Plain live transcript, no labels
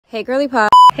Hey girly pop.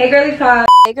 Hey girly pop.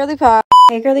 Hey girly pop.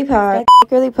 Hey girly pop. Hey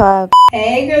girly pop.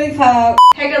 Hey girly pop.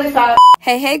 Hey girly pop.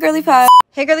 Hey girly pop.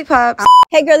 Hey girly pop.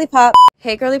 Hey girly pop.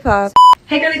 Hey girly pop.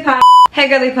 Hey girly pop. Hey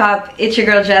girly pop. It's your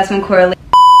girl Jasmin Corley.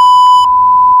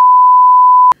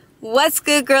 What's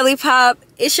good, girly pop?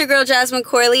 It's your girl Jasmin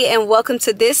Corley, and welcome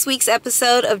to this week's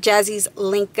episode of Jazzy's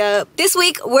Link Up. This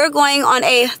week we're going on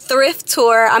a thrift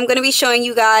tour. I'm going to be showing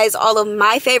you guys all of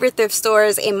my favorite thrift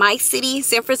stores in my city,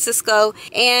 San Francisco,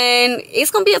 and it's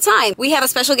going to be a time. We have a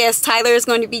special guest. Tyler is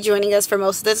going to be joining us for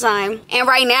most of the time. And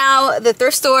right now the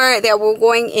thrift store that we're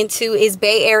going into is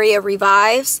Bay Area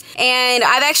Revives, and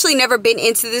I've actually never been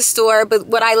into this store, but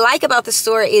what I like about the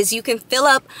store is you can fill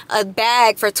up a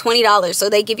bag for $20. So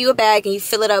they give you a bag and you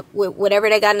fill it up with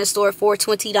whatever they got in the store for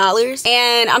 $20,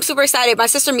 and I'm super excited. My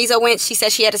sister Mizo went. She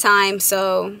said she had a time,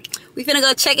 so we finna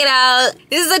go check it out.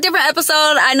 This is a different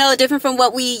episode. I know, different from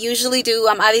what we usually do.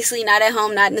 I'm obviously not at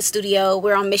home, not in the studio.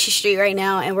 We're on Mission Street right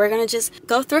now, and we're gonna just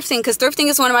go thrifting, because thrifting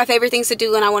is one of my favorite things to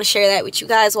do, and I want to share that with you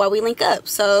guys while we link up.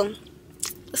 So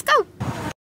let's go.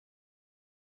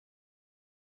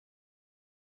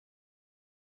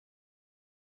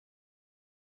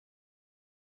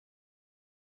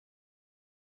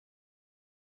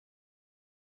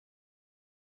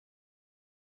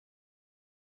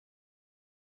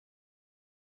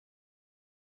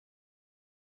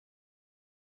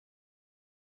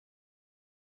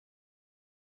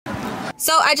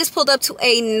 So I just pulled up to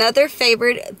another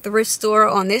favorite thrift store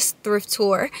on this thrift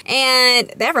tour, and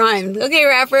that rhymed. Okay,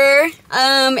 rapper.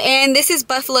 And this is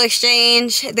Buffalo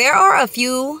Exchange. There are a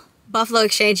few Buffalo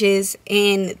Exchanges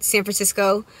in San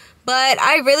Francisco, but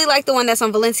I really like the one that's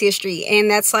on Valencia Street, and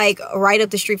that's like right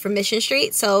up the street from Mission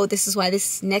Street. So this is why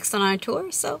this is next on our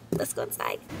tour. So let's go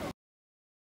inside.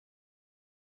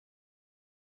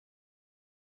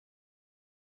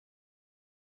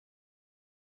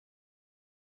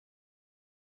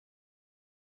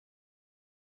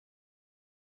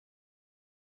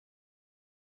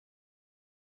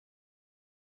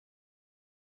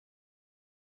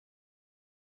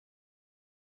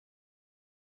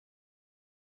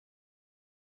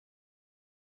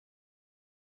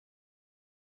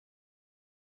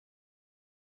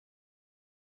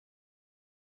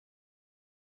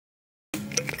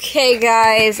 Okay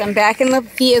guys, I'm back in the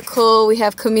vehicle. We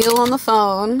have Camille on the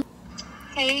phone.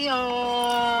 Hey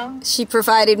y'all. She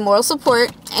provided moral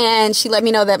support, and she let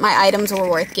me know that my items were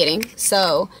worth getting.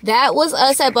 So that was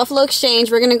us at Buffalo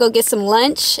Exchange. We're gonna go get some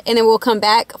lunch, and then we'll come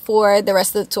back for the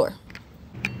rest of the tour.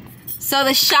 So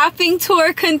the shopping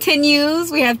tour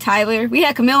continues. We have Tyler. We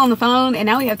had Camille on the phone, and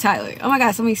now we have Tyler. Oh my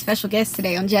god, so many special guests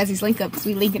today on Jazzy's Link Up, because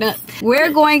we linking up. We're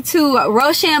going to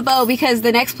Rochambeau because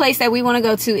the next place that we want to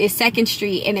go to is 2nd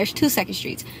Street, and there's two 2nd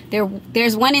Streets.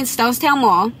 There's one in Stonestown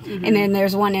Mall, and then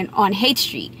there's one on Haight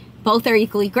Street. Both are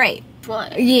equally great.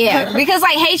 What? Yeah, because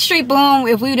like Haight Street, boom,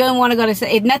 if we didn't want to go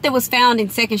to, if nothing was found in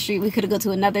 2nd Street, we could have go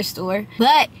to another store.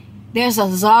 But there's a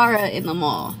Zara in the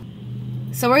mall.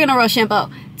 So we're gonna Rochambeau.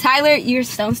 Tyler, you're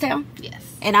Stonestown? Yes.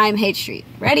 And I'm Haight Street.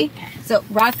 Ready? Okay. So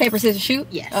rock, paper, scissors, shoot?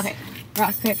 Yes. Okay.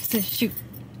 Rock, paper, scissors, shoot.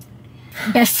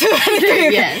 Best two out of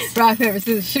three. Yes. Rock, paper,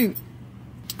 scissors, shoot.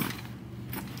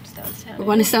 Stonestown. We're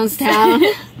going to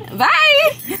Stonestown.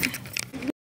 Bye!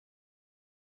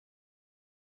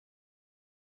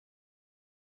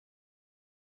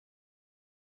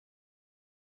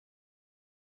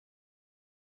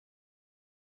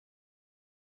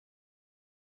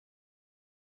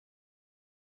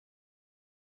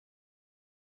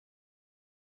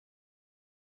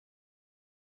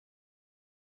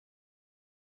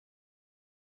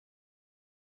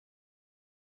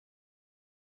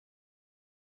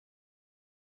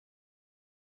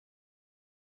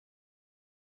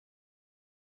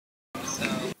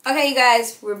 Okay, you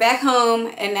guys, we're back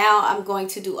home, and now I'm going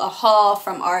to do a haul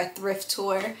from our thrift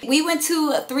tour. We went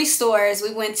to 3 stores.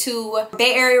 We went to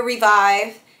Bay Area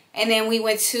Revive, and then we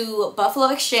went to Buffalo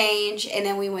Exchange, and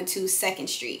then we went to 2nd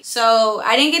Street. So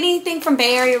I didn't get anything from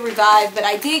Bay Area Revive, but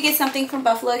I did get something from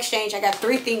Buffalo Exchange. I got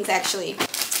 3 things actually.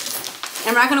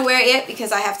 I'm not gonna wear it yet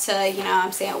because I have to, you know what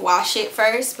I'm saying, wash it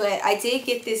first, but I did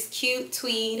get this cute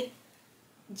tweed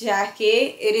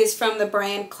jacket. It is from the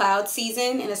brand Cloud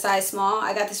Season in a size small.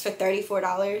 I got this for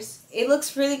 $34. It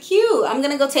looks really cute. I'm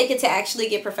gonna go take it to actually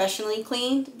get professionally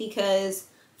cleaned because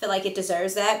I feel like it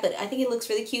deserves that, but I think it looks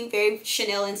really cute, very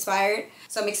Chanel inspired.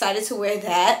 So I'm excited to wear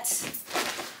that.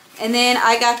 And then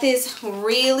I got this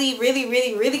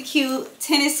really cute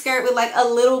tennis skirt with like a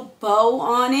little bow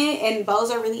on it, and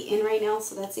bows are really in right now,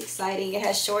 so that's exciting. It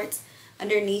has shorts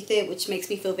underneath it, which makes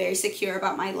me feel very secure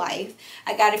about my life.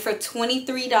 I got it for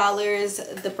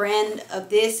 $23. The brand of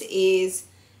this is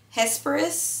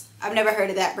Hesperus. I've never heard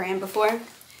of that brand before.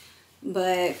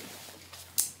 But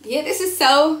yeah, this is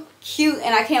so cute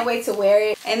and I can't wait to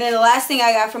wear it. And then the last thing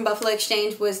I got from Buffalo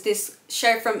Exchange was this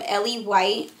shirt from Ellie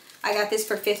White. I got this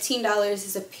for $15.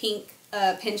 It's a pink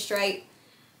pinstripe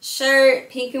shirt,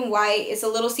 pink and white. It's a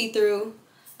little see-through.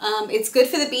 It's good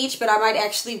for the beach, but I might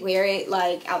actually wear it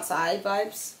like outside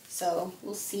vibes. So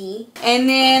we'll see. And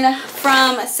then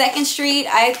from 2nd Street,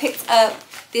 I picked up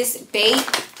this Bape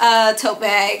tote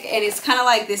bag. And it's kind of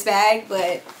like this bag,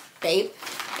 but Bape.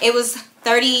 It was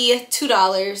 $32,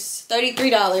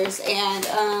 $33. And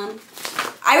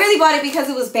I really bought it because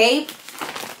it was Bape.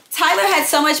 Tyler had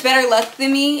so much better luck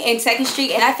than me in 2nd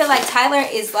Street. And I feel like Tyler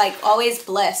is like always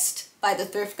blessed by the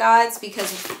thrift gods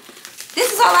because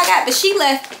this is all I got. But she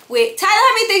left with, Tyler,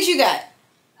 how many things you got? 3.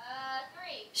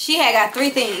 She had got 3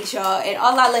 things, y'all, and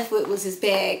all I left with was his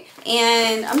bag.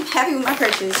 And I'm happy with my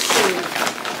purchase.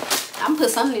 Shoot. I'm gonna put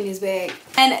something in his bag.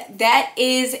 And that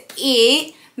is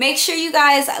it. Make sure you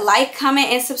guys like, comment,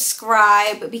 and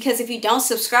subscribe, because if you don't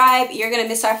subscribe, you're gonna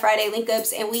miss our Friday link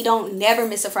ups, and we don't never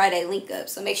miss a Friday link up.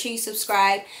 So make sure you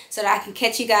subscribe so that I can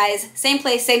catch you guys same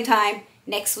place, same time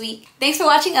next week. Thanks for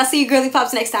watching. I'll see you girly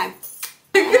pops next time.